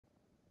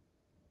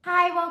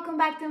Hi, welcome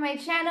back to my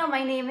channel.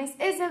 My name is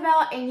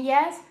Isabel, and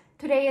yes,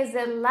 today is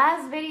the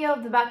last video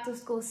of the back to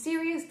school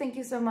series. Thank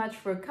you so much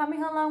for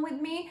coming along with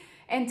me.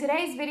 In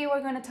today's video, we're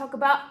going to talk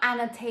about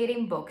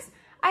annotating books.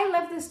 I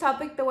left this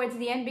topic towards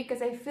the end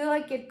because I feel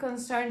like it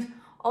concerns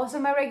also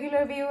my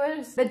regular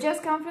viewers that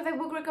just come for the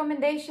book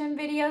recommendation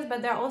videos,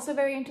 but they're also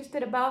very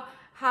interested about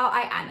how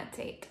I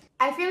annotate.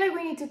 I feel like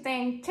we need to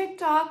thank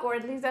TikTok, or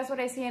at least that's what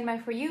I see in my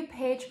For You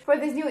page, for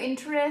this new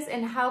interest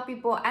in how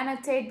people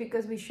annotate,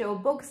 because we show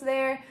books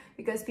there,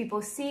 because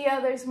people see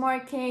others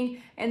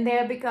marking, and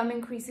they're becoming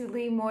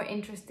increasingly more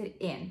interested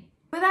in.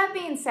 With that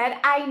being said,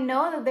 I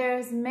know that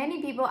there's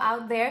many people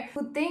out there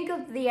who think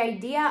of the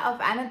idea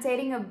of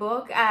annotating a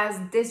book as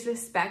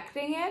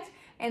disrespecting it,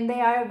 and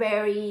they are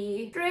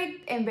very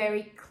strict and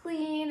very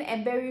clean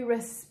and very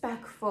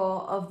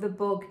respectful of the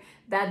book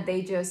that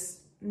they just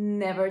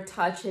never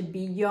touch it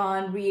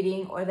beyond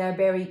reading, or they're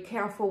very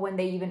careful when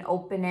they even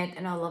open it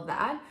and all of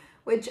that.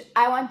 Which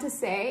I want to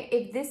say,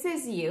 if this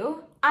is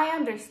you, I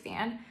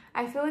understand.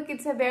 I feel like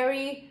it's a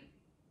very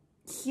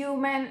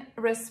human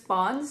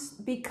response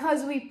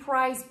because we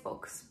prize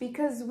books,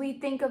 because we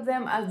think of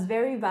them as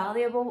very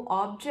valuable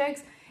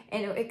objects,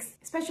 and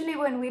especially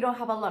when we don't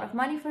have a lot of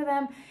money for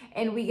them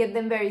and we get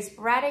them very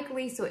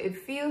sporadically, so it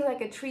feels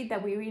like a treat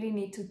that we really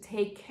need to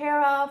take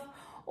care of,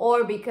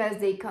 or because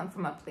they come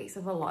from a place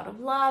of a lot of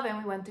love and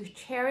we want to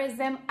cherish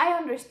them. I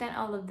understand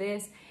all of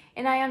this,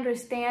 and I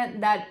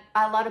understand that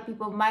a lot of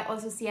people might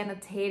also see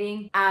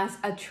annotating as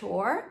a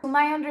chore.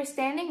 My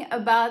understanding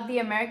about the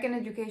American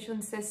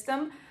education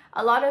system,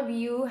 a lot of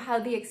you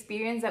had the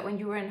experience that when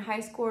you were in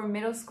high school or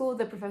middle school,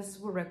 the professors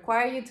would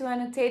require you to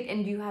annotate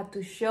and you had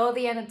to show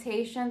the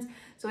annotations,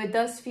 so it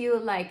does feel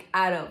like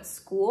out of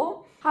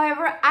school.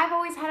 However, I've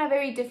always had a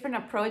very different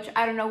approach.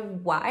 I don't know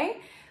why,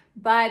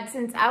 but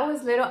since I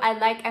was little, I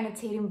like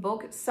annotating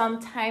books.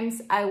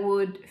 Sometimes I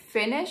would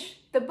finish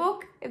the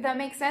book, if that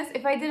makes sense.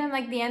 If I didn't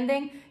like the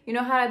ending, you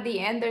know how at the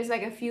end there's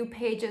like a few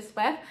pages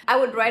left, I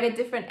would write a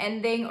different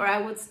ending, or I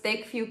would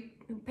stick a few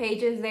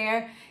pages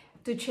there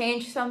to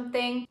change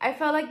something. I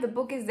felt like the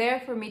book is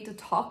there for me to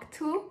talk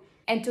to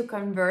and to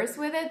converse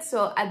with it.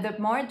 So at the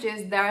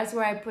margins, that's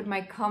where I put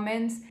my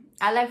comments.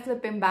 I like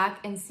flipping back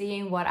and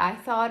seeing what I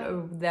thought,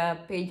 or the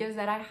pages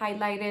that I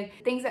highlighted,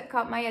 things that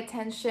caught my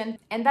attention.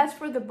 And that's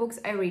for the books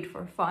I read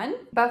for fun.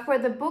 But for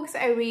the books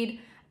I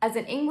read as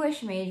an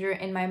English major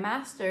in my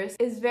master's,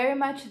 is very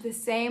much the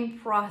same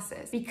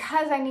process,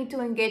 because I need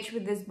to engage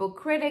with this book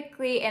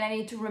critically and I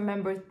need to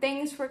remember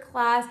things for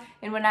class.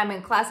 And when I'm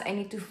in class, I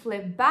need to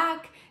flip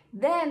back.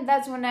 Then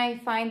that's when I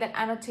find that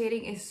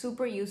annotating is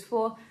super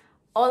useful.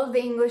 All of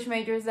the English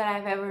majors that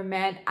I've ever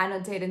met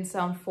annotate in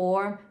some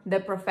form. The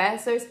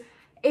professors,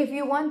 if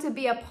you want to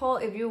be a Paul,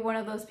 if you're one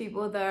of those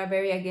people that are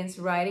very against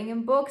writing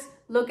in books,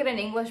 look at an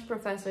English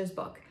professor's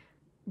book.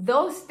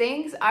 Those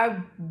things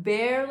are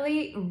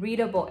barely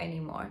readable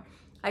anymore.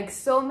 Like,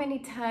 so many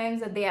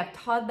times that they have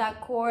taught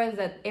that course,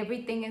 that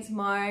everything is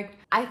marked.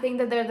 I think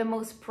that they're the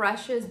most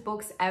precious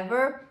books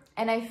ever.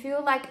 And I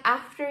feel like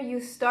after you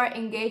start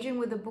engaging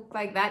with a book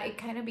like that, it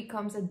kind of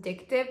becomes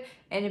addictive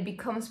and it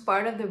becomes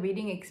part of the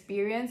reading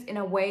experience in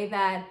a way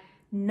that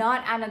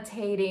not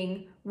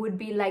annotating would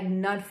be like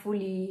not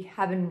fully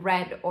having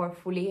read or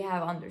fully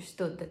have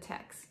understood the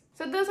text.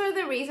 So those are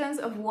the reasons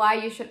of why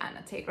you should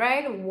annotate,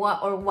 right?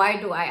 Why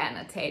do I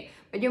annotate?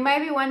 But you might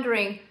be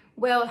wondering,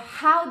 well,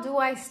 how do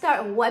I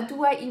start? What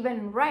do I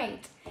even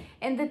write?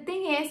 And the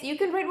thing is, you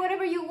can write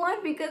whatever you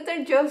want because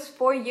they're just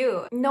for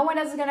you. No one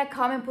else is gonna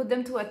come and put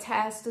them to a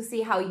test to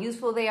see how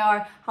useful they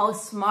are, how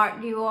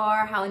smart you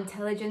are, how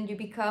intelligent you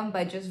become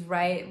by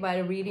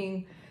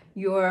reading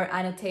your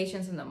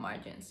annotations in the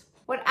margins.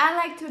 What I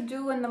like to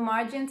do in the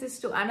margins is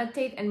to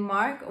annotate and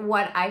mark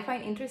what I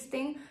find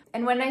interesting.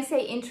 And when I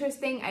say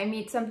interesting, I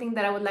mean something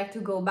that I would like to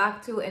go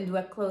back to and do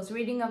a close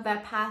reading of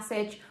that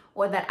passage,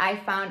 or that I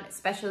found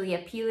especially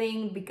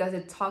appealing because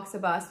it talks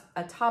about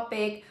a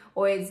topic,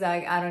 or it's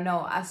like, I don't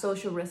know, a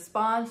social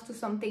response to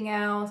something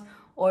else,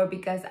 or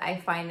because I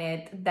find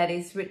it that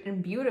is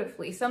written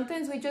beautifully.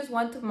 Sometimes we just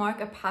want to mark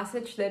a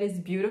passage that is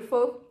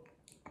beautiful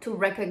to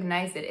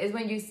recognize it. It's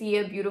when you see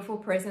a beautiful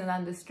person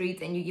on the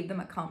streets and you give them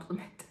a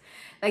compliment.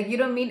 Like, you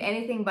don't mean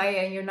anything by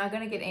it and you're not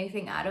gonna get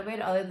anything out of it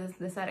other than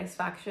the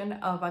satisfaction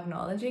of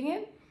acknowledging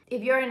it.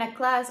 If you're in a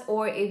class,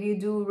 or if you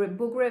do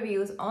book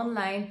reviews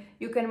online,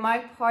 you can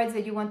mark parts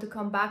that you want to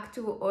come back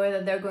to, or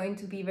that they're going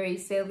to be very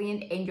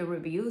salient in your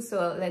review.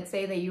 So let's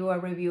say that you are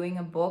reviewing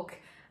a book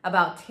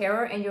about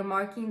terror and you're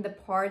marking the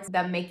parts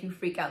that make you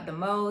freak out the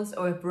most,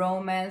 or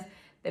romance,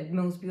 the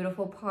most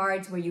beautiful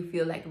parts where you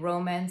feel like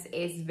romance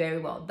is very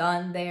well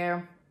done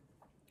there.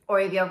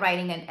 Or if you're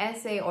writing an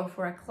essay or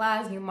for a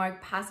class, you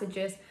mark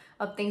passages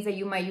of things that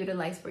you might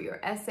utilize for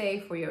your essay,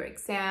 for your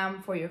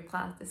exam, for your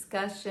class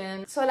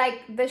discussion. So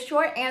like, the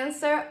short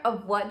answer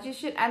of what you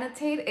should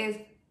annotate is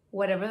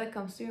whatever that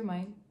comes to your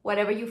mind,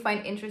 whatever you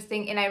find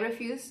interesting. And I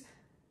refuse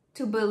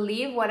to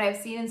believe what I've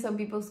seen in some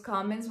people's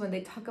comments when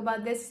they talk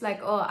about this,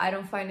 like, oh, I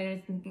don't find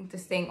anything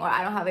interesting, or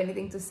I don't have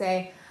anything to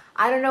say.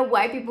 I don't know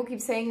why people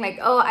keep saying like,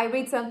 oh, I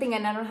read something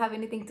and I don't have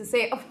anything to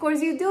say. Of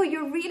course you do,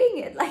 you're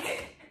reading it.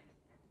 Like,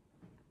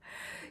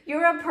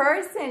 you're a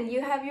person,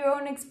 you have your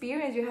own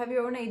experience, you have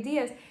your own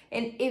ideas.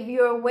 And if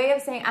your way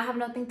of saying, I have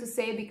nothing to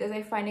say because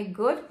I find it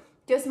good,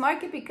 just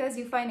mark it because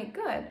you find it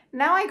good.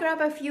 Now I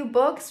grab a few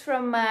books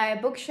from my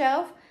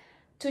bookshelf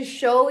to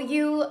show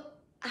you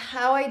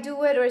how I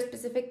do it or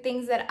specific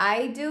things that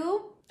I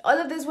do. All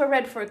of these were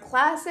read for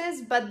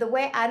classes, but the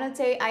way I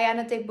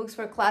annotate books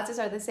for classes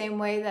are the same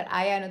way that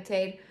I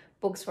annotate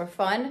books for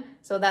fun.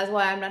 So that's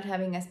why I'm not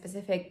having a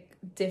specific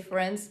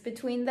difference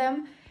between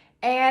them.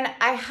 And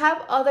I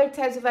have other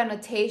types of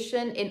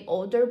annotation in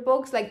older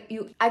books. Like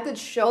I could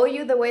show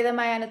you the way that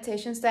my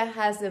annotation style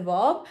has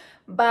evolved,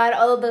 but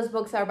all of those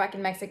books are back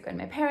in Mexico in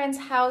my parents'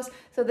 house.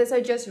 So these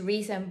are just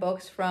recent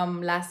books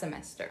from last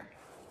semester.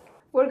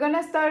 We're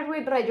gonna start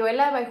with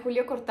Rayuela by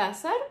Julio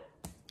Cortázar.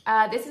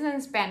 This is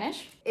in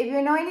Spanish. If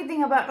you know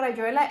anything about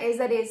Rayuela, is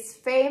that it's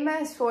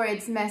famous for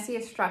its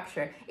messy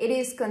structure. It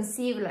is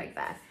conceived like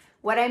that.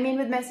 What I mean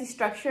with messy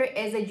structure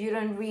is that you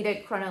don't read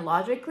it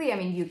chronologically. I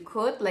mean, you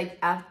could, like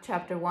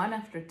chapter 1,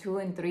 after 2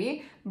 and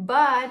 3,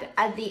 but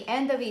at the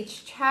end of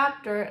each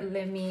chapter,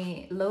 let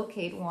me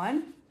locate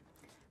one.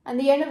 At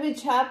the end of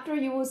each chapter,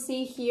 you will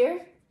see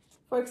here,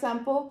 for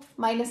example,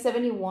 minus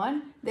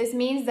 71. This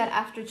means that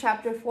after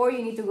chapter 4,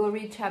 you need to go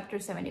read chapter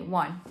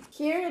 71.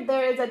 Here,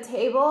 there is a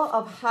table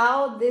of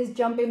how this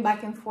jumping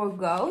back and forth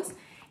goes,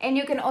 and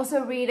you can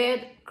also read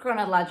it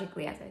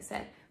chronologically, as I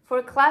said.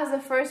 For class, the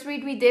first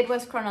read we did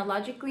was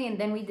chronologically, and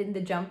then we did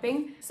the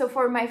jumping. So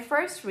for my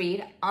first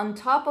read, on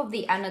top of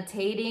the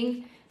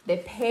annotating, the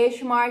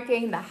page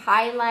marking, the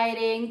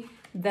highlighting,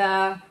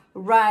 the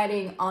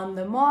writing on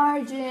the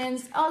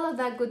margins, all of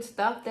that good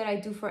stuff that I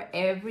do for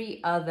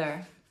every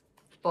other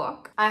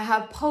book, I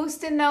have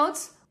post-it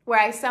notes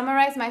where I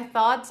summarize my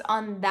thoughts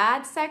on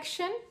that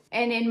section.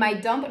 And in my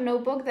dump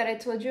notebook that I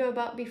told you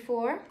about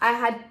before, I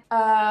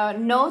had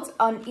notes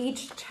on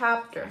each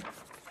chapter.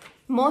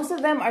 Most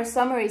of them are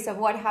summaries of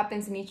what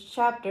happens in each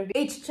chapter.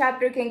 Each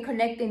chapter can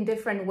connect in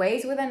different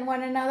ways with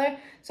one another.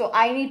 So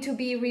I need to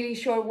be really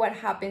sure what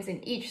happens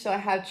in each. So I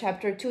have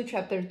chapter 2,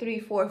 chapter 3,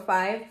 4,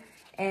 5,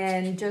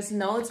 and just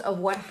notes of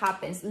what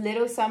happens.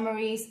 Little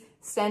summaries,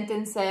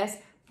 sentences.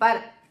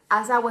 But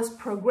as I was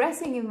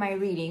progressing in my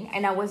reading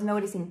and I was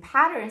noticing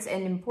patterns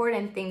and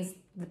important things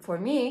for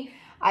me,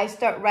 I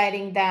start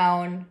writing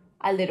down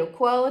a little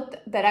quote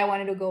that I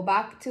wanted to go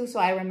back to so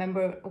I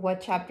remember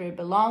what chapter it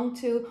belonged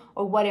to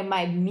or what it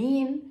might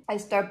mean. I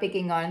start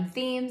picking on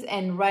themes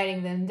and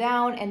writing them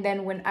down, and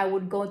then when I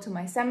would go to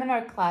my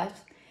seminar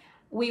class,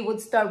 we would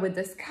start with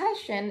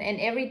discussion,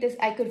 and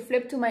I could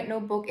flip to my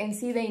notebook and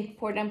see the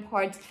important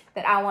parts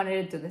that I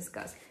wanted to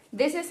discuss.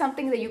 This is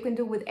something that you can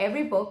do with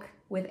every book,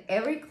 with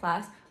every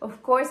class.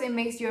 Of course, it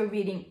makes your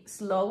reading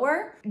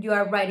slower. You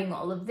are writing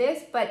all of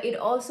this, but it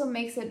also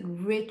makes it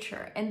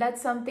richer. And that's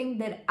something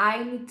that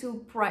I need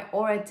to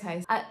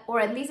prioritize. Or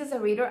at least as a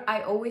reader,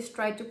 I always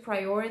try to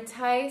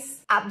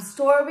prioritize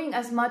absorbing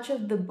as much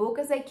of the book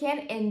as I can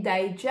and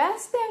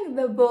digesting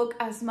the book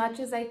as much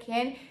as I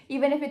can,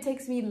 even if it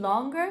takes me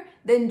longer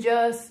than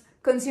just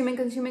consuming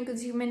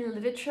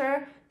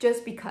literature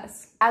just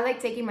because. I like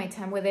taking my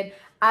time with it.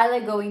 I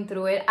like going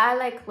through it. I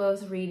like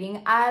close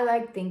reading. I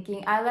like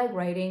thinking. I like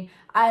writing.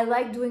 I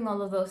like doing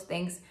all of those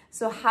things.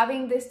 So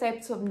having these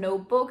types of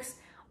notebooks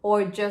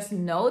or just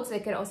notes,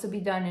 it can also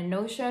be done in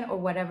Notion or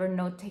whatever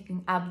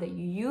note-taking app that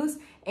you use,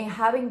 and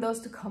having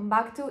those to come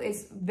back to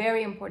is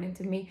very important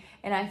to me.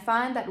 And I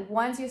find that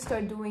once you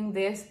start doing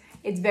this,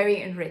 it's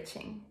very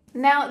enriching.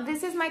 Now,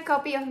 this is my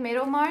copy of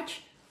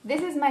Middlemarch.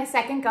 This is my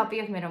second copy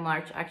of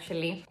Middlemarch,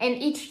 actually. And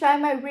each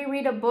time I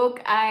reread a book,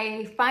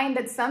 I find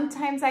that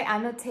sometimes I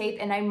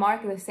annotate and I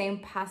mark the same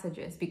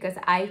passages because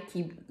I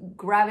keep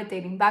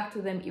gravitating back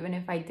to them even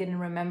if I didn't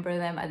remember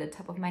them at the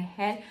top of my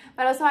head.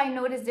 But also I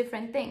notice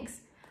different things.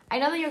 I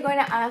know that you're going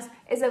to ask,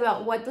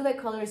 Isabel, what do the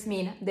colors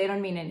mean? They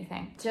don't mean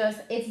anything. Just,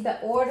 it's the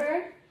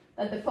order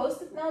that the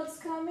post-it notes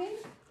come in.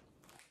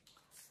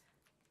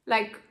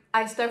 Like,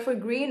 I start for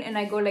green and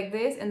I go like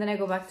this, and then I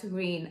go back to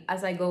green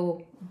as I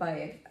go by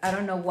it. I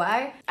don't know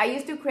why. I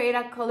used to create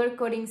a color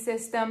coding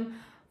system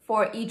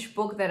for each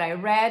book that I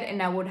read,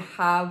 and I would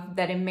have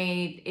that it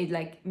made it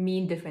like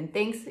mean different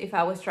things if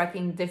I was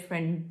tracking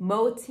different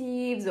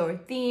motifs or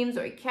themes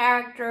or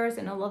characters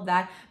and all of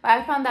that. But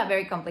I found that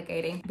very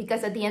complicating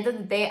because at the end of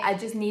the day, I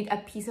just need a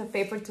piece of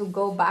paper to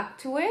go back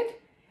to it.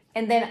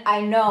 And then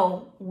I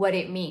know what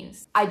it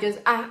means. I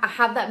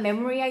have that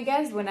memory, I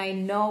guess, when I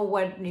know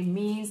what it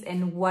means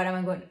and what am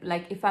I going,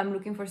 like if I'm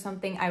looking for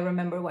something, I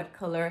remember what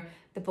color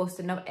the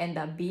post-it note end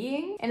up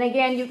being. And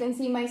again, you can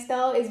see my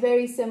style is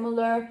very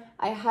similar.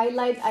 I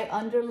highlight, I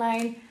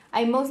underline.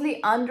 I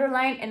mostly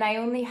underline and I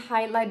only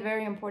highlight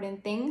very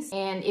important things.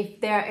 And if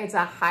there is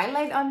a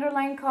highlight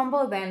underline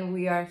combo, then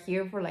we are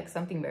here for like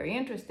something very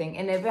interesting.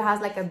 And if it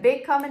has like a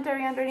big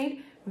commentary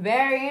underneath,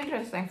 very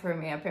interesting for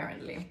me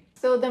apparently.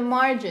 So the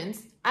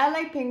margins, I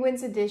like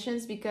Penguin's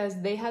editions because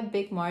they have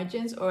big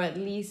margins, or at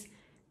least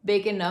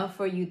big enough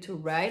for you to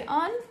write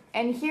on.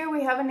 And here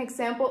we have an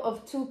example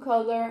of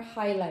 2-color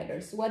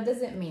highlighters. What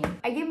does it mean?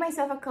 I give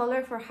myself a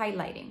color for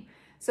highlighting.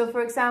 So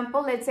for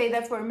example, let's say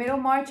that for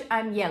Middlemarch,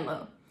 I'm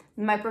yellow.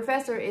 My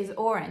professor is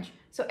orange.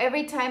 So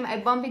every time I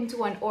bump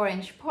into an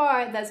orange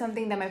part, that's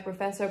something that my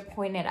professor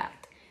pointed out.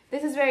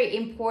 This is very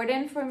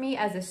important for me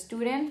as a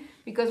student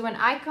because when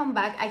I come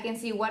back, I can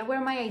see what were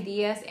my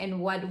ideas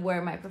and what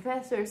were my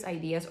professor's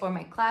ideas or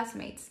my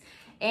classmates.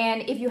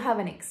 And if you have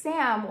an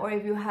exam or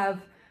if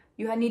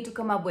you need to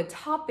come up with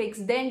topics,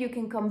 then you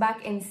can come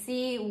back and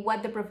see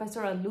what the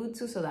professor alludes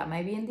to. So that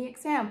might be in the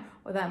exam,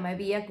 or that might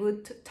be a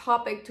good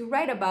topic to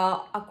write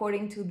about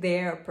according to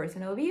their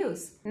personal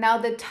views. Now,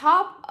 the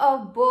top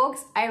of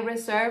books I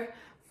reserve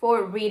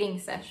for reading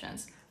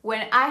sessions.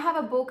 When I have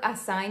a book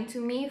assigned to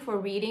me for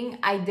reading,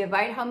 I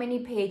divide how many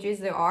pages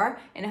there are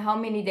and how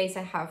many days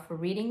I have for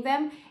reading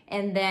them.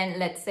 And then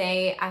let's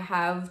say I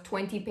have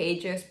 20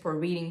 pages per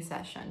reading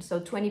session. So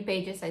 20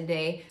 pages a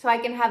day, so I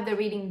can have the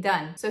reading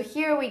done. So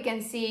here we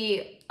can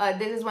see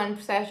this is one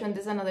session,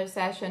 this is another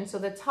session. So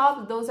the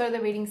top, those are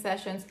the reading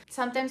sessions.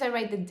 Sometimes I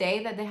write the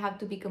day that they have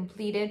to be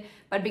completed,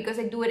 but because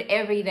I do it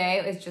every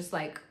day, it's just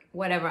like,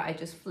 whatever, I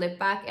just flip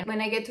back. And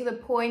when I get to the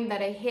point that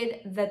I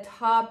hit the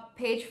top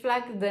page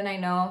flag, then I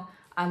know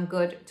I'm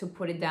good to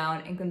put it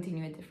down and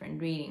continue a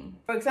different reading.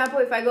 For example,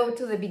 if I go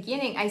to the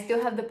beginning, I still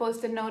have the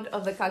post-it note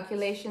of the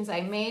calculations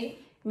I made.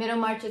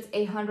 Middlemarch is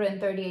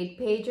 838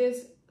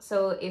 pages.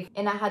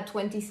 And I had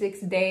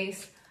 26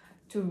 days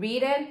to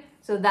read it.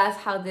 So that's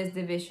how this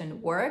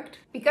division worked.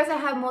 Because I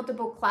have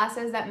multiple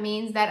classes, that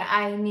means that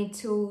I need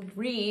to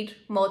read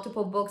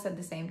multiple books at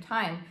the same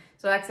time.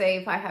 So let's say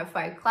if I have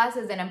 5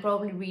 classes, then I'm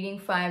probably reading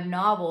 5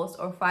 novels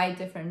or 5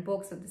 different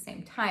books at the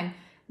same time.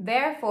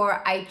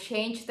 Therefore, I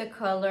change the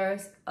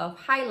colors of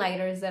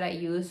highlighters that I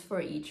use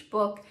for each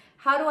book.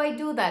 How do I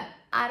do that?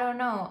 I don't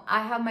know.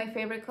 I have my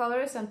favorite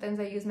colors. Sometimes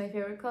I use my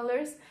favorite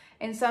colors,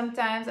 and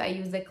sometimes I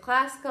use the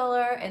class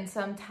color, and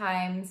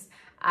sometimes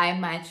I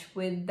match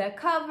with the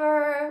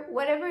cover,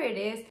 whatever it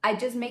is. I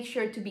just make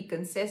sure to be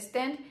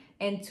consistent.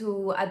 And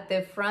at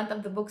the front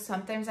of the book,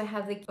 sometimes I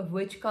have of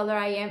which color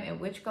I am and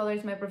which color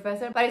is my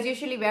professor. But it's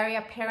usually very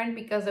apparent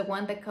because the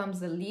one that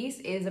comes the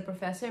least is the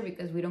professor,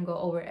 because we don't go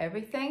over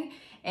everything.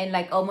 And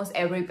like almost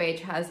every page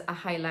has a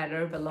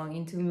highlighter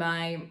belonging to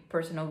my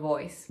personal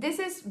voice. This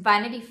is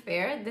Vanity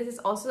Fair. This is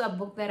also a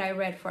book that I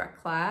read for a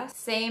class.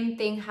 Same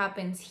thing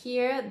happens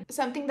here.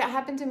 Something that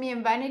happened to me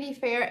in Vanity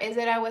Fair is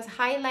that I was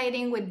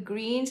highlighting with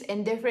greens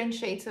and different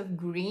shades of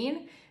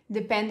green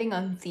depending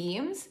on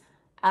themes.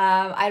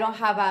 I don't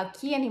have a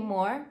key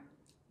anymore,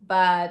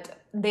 but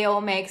they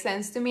all make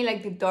sense to me.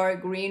 Like the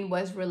dark green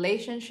was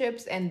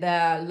relationships and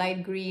the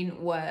light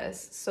green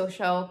was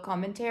social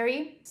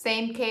commentary.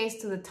 Same case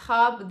to the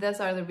top.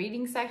 Those are the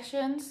reading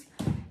sections.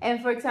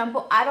 And for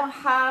example, I don't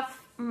have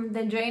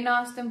the Jane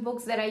Austen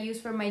books that I use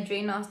for my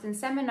Jane Austen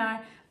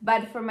seminar,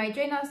 but for my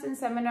Jane Austen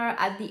seminar,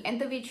 at the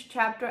end of each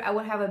chapter, I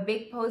would have a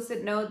big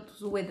post-it note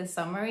with a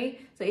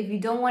summary. So if you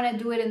don't want to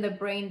do it in the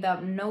brain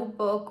dump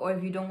notebook, or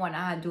if you don't want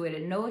to do it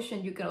in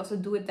Notion, you can also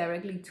do it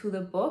directly to the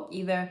book,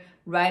 either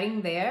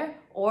writing there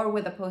or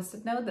with a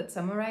post-it note that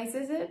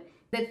summarizes it.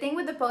 The thing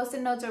with the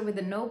post-it notes or with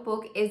the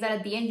notebook is that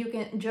at the end you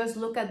can just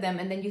look at them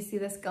and then you see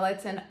the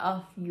skeleton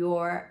of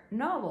your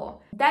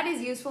novel. That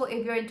is useful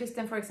if you're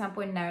interested, for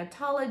example, in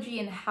narratology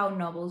and how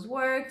novels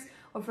works.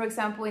 Or for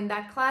example, in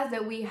that class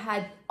that we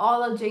had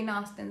all of Jane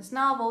Austen's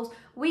novels,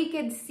 we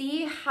could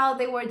see how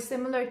they were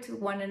similar to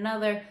one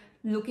another,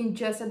 looking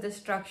just at the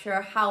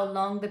structure, how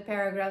long the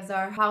paragraphs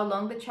are, how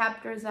long the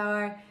chapters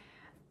are,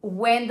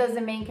 when does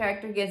the main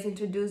character get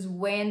introduced,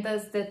 when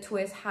does the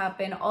twist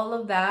happen, all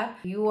of that.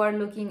 You are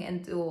looking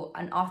into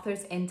an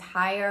author's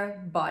entire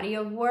body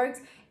of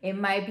works. It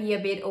might be a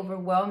bit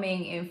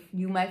overwhelming if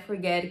you might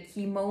forget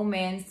key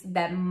moments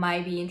that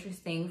might be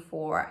interesting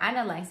for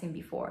analyzing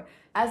before.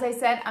 As I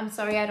said, I'm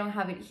sorry I don't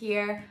have it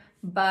here,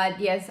 but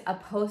yes, a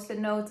post-it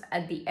note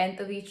at the end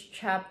of each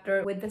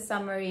chapter with the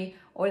summary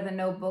or the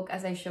notebook,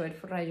 as I showed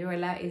for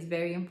Rayuela, is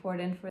very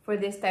important for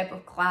this type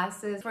of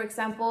classes. For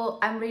example,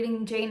 I'm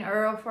reading Jane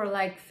Eyre for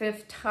like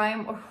 5th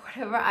time or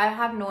whatever. I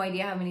have no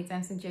idea how many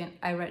times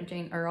I read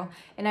Jane Eyre,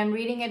 and I'm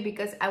reading it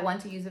because I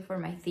want to use it for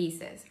my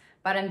thesis,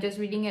 but I'm just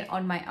reading it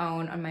on my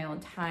own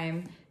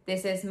time.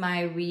 This is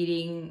my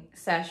reading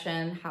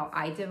session, how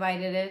I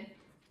divided it.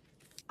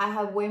 I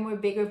have way more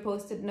bigger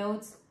post-it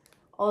notes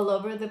all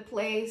over the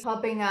place,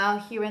 popping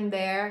out here and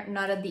there,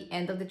 not at the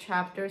end of the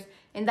chapters.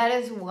 And that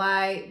is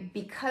why,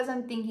 because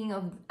I'm thinking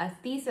of a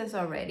thesis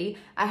already,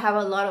 I have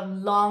a lot of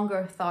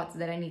longer thoughts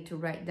that I need to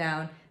write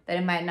down that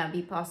it might not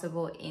be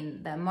possible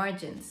in the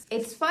margins.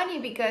 It's funny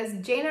because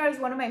Jane Eyre is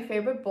one of my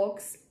favorite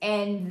books,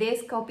 and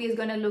this copy is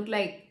gonna look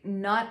like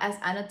not as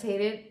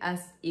annotated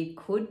as it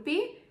could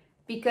be,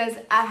 because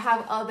I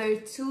have other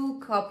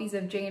 2 copies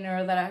of Jane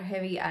Eyre that are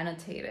heavy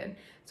annotated.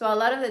 So a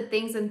lot of the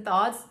things and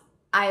thoughts,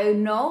 I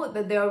know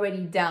that they're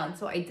already down,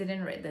 so I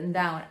didn't write them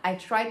down. I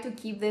tried to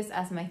keep this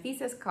as my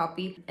thesis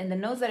copy, and the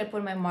notes that I put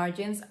in my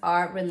margins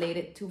are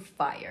related to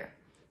fire.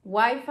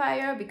 Why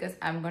fire? Because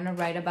I'm gonna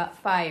write about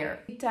fire.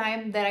 Every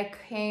time that I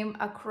came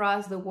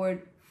across the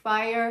word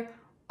fire,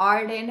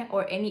 ardent,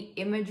 or any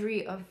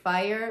imagery of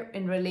fire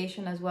in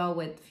relation as well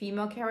with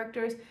female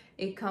characters,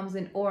 it comes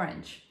in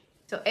orange.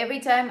 So every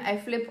time I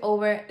flip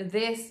over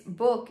this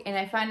book and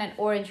I find an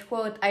orange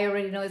quote, I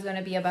already know it's going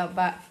to be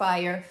about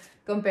fire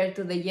compared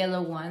to the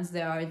yellow ones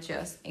that are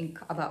just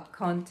about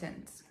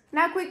contents.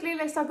 Now quickly,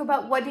 let's talk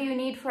about what do you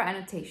need for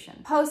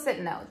annotation.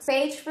 Post-it notes,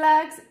 page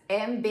flags,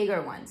 and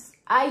bigger ones.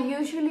 I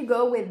usually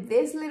go with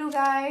these little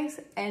guys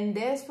and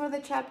this for the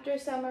chapter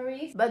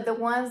summaries, but the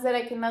ones that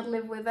I cannot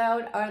live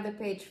without are the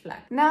page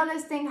flags. Now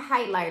let's think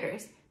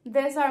highlighters.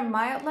 These are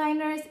mild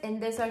liners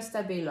and these are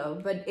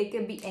Stabilo, but it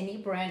could be any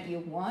brand you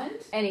want,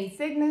 any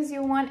thickness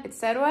you want,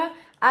 etc.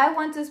 I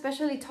want to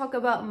especially talk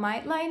about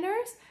mild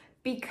liners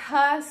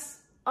because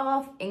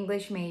of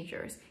English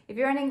majors. If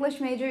you're an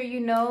English major, you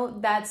know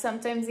that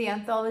sometimes the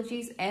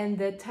anthologies and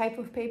the type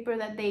of paper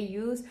that they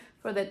use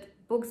for the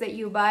books that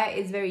you buy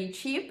is very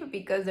cheap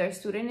because they're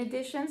student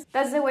editions.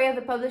 That's the way of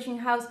the publishing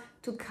house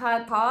to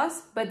cut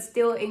costs but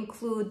still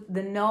include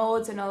the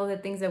notes and all the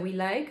things that we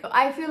like.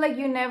 I feel like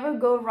you never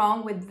go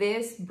wrong with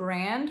this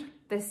brand,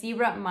 the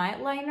Zebra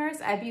mild liners.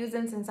 I've used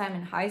them since I'm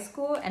in high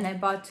school and I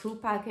bought 2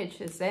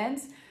 packages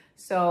since.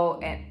 So,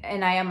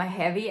 and I am a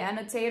heavy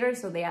annotator,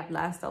 so they have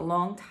last a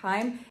long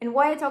time. And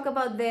why I talk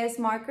about these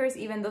markers,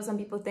 even though some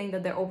people think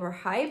that they're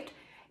overhyped,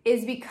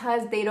 is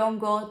because they don't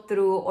go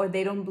through or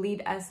they don't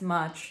bleed as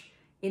much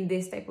in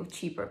this type of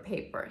cheaper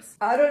papers.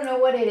 I don't know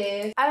what it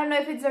is. I don't know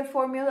if it's their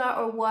formula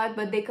or what,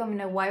 but they come in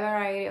a wide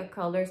variety of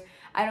colors.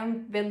 I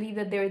don't believe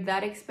that they're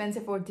that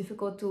expensive or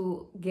difficult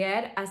to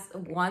get as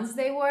once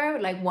they were.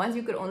 Like once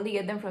you could only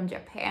get them from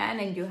Japan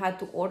and you had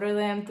to order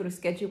them through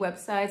sketchy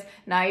websites.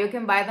 Now you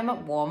can buy them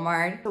at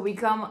Walmart. So we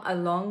come a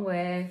long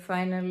way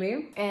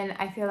finally. And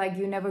I feel like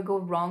you never go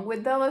wrong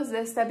with those. The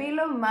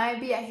Stabilo might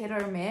be a hit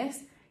or miss.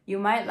 You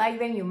might like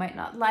them, you might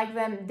not like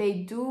them. They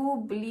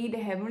do bleed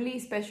heavily,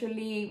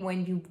 especially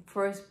when you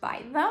first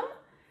buy them.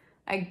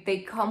 Like they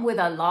come with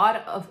a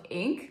lot of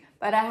ink,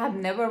 but I have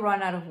never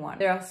run out of one.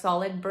 They're a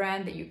solid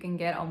brand that you can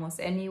get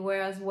almost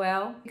anywhere as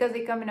well. Because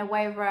they come in a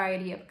wide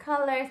variety of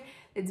colors,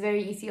 it's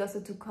very easy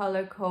also to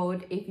color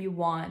code if you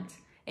want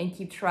and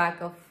keep track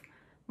of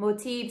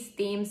motifs,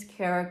 themes,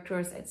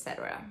 characters,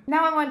 etc.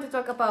 Now I want to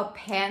talk about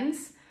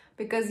pens.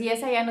 Because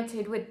yes, I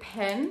annotate with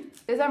pen.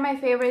 These are my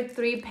favorite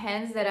 3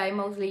 pens that I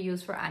mostly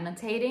use for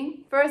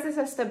annotating. First is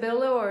a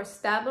Stabilo or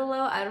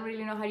Stabilo. I don't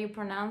really know how you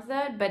pronounce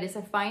that, but it's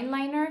a fine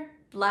liner,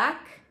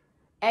 black,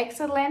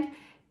 excellent,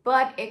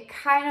 but it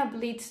kind of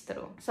bleeds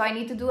through. So I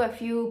need to do a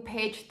few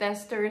page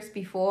testers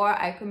before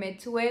I commit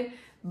to it,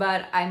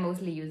 but I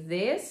mostly use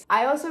this.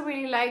 I also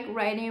really like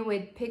writing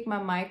with Pigma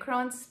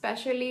Microns,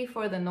 especially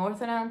for the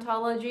Northern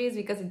anthologies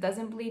because it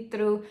doesn't bleed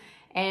through.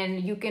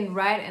 And you can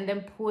write and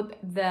then put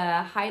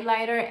the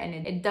highlighter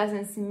and it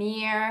doesn't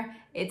smear.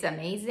 It's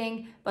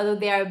amazing, but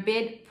they are a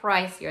bit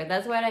pricier.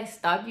 That's why I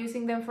stopped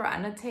using them for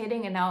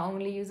annotating and now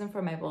only use them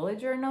for my bullet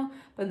journal,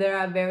 but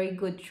they're a very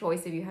good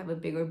choice if you have a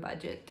bigger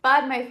budget.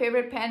 But my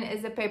favorite pen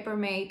is the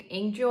Papermate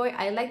Inkjoy.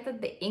 I like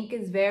that the ink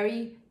is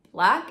very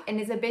black and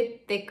it's a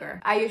bit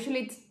thicker. I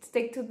usually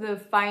stick to the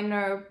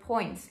finer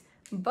points,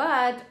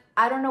 but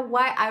I don't know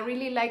why. I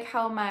really like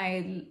how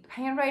my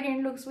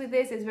handwriting looks with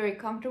this. It's very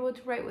comfortable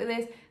to write with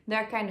this.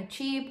 They're kind of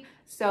cheap.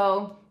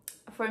 So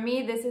for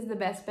me, this is the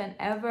best pen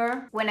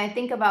ever. When I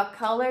think about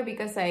color,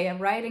 because I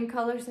write in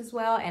colors as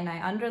well and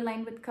I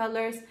underline with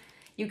colors,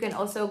 you can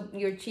also,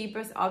 your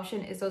cheapest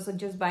option is also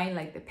just buying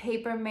like the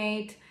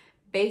Papermate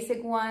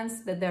basic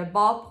ones that they're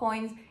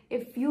ballpoints.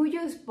 If you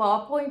use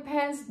ballpoint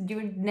pens,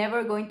 you're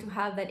never going to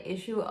have that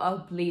issue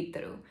of bleed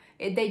through.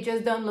 They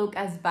just don't look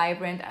as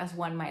vibrant as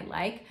one might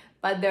like,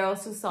 but they're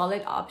also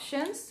solid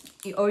options.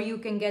 Or you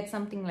can get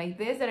something like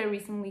this that I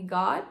recently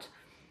got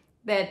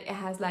that it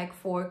has like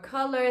 4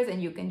 colors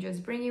and you can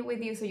just bring it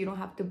with you, so you don't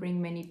have to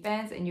bring many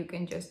pens and you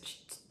can just.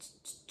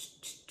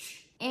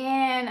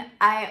 And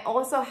I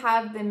also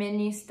have the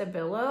mini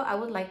Stabilo. I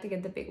would like to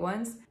get the big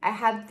ones. I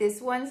have this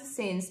one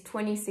since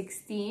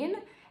 2016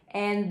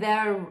 and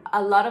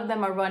a lot of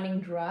them are running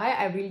dry.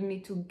 I really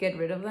need to get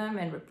rid of them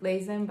and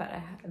replace them, but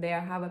they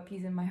have a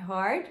piece in my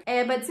heart.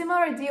 But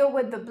similar deal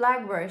with the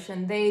black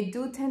version. They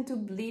do tend to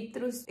bleed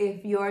through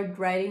if you're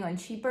writing on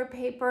cheaper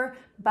paper,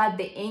 but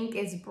the ink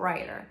is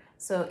brighter.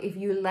 So if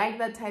you like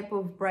that type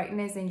of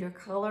brightness in your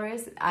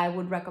colors, I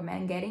would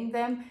recommend getting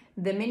them.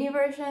 The mini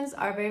versions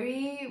are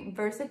very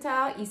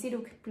versatile, easy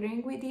to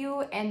bring with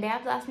you, and they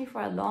have lasted me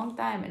for a long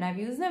time and I've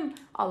used them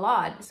a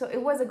lot. So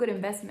it was a good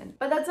investment.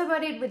 But that's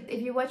about it.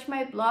 If you watch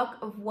my blog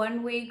of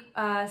 1 week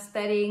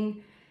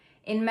studying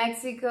in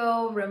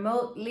Mexico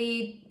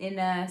remotely in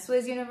a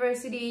Swiss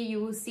university,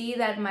 you will see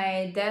that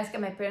my desk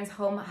at my parents'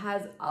 home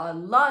has a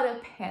lot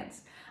of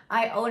pens.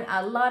 I own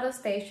a lot of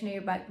stationery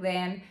back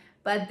then.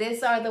 But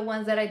these are the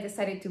ones that I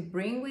decided to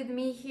bring with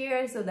me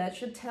here. So that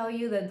should tell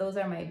you that those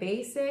are my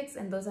basics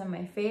and those are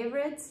my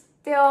favorites.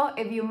 Still,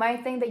 if you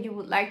might think that you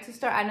would like to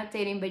start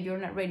annotating but you're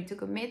not ready to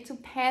commit to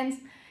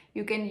pens,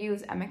 you can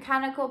use a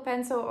mechanical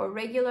pencil or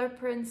regular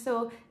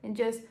pencil and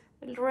just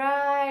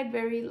right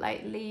very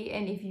lightly,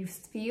 and if you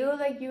feel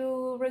like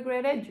you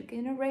regret it, you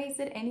can erase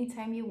it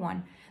anytime you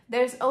want.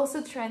 There's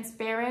also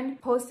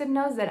transparent post-it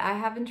notes that I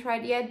haven't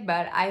tried yet,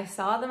 but I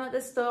saw them at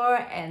the store,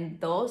 and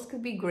those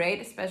could be great,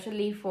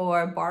 especially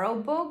for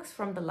borrowed books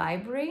from the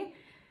library.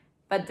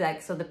 But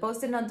like, so the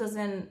post-it note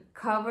doesn't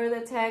cover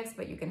the text,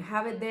 but you can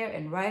have it there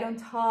and write on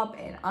top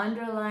and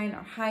underline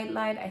or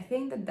highlight. I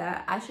think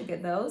that I should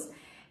get those.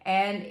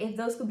 And if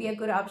those could be a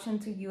good option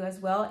to you as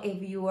well,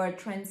 if you are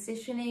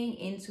transitioning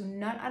into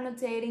not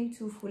annotating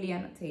to fully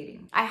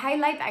annotating. I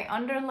highlight, I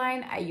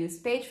underline, I use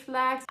page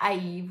flags,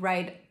 I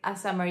write a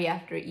summary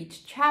after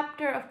each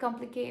chapter of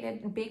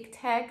complicated big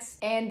text.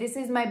 And this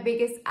is my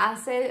biggest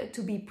asset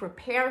to be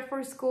prepared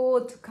for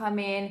school, to come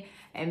in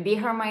and be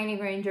Hermione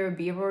Granger,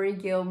 be Rory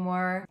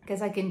Gilmore,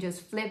 because I can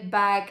just flip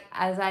back.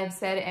 As I've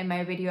said in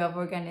my video of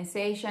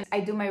organization, I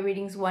do my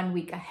readings 1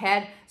 week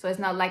ahead, so it's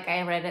not like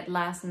I read it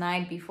last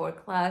night before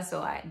class,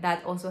 so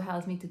that also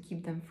helps me to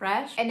keep them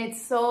fresh. And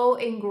it's so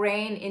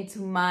ingrained into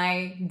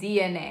my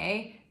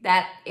DNA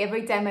that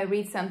every time I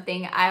read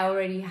something, I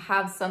already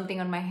have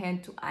something on my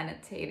hand to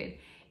annotate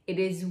it. It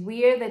is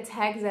weird, the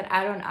text that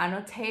I don't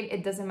annotate,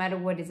 it doesn't matter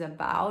what it's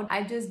about,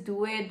 I just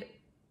do it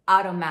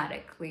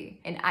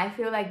automatically, and I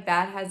feel like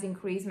that has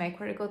increased my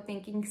critical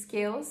thinking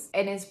skills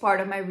and is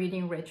part of my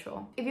reading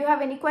ritual. If you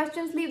have any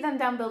questions, leave them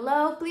down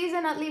below. Please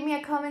do not leave me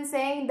a comment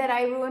saying that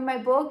I ruined my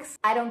books.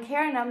 I don't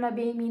care, and I'm not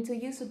being mean to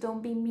you, so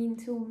don't be mean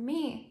to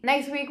me.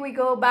 Next week we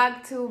go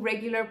back to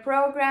regular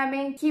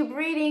programming. Keep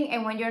reading,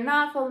 and when you're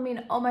not, follow me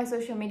on all my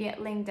social media,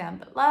 link down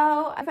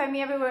below. Find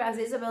me everywhere as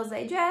Isabel's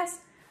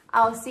Digest.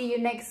 I'll see you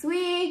next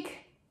week.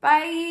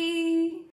 Bye.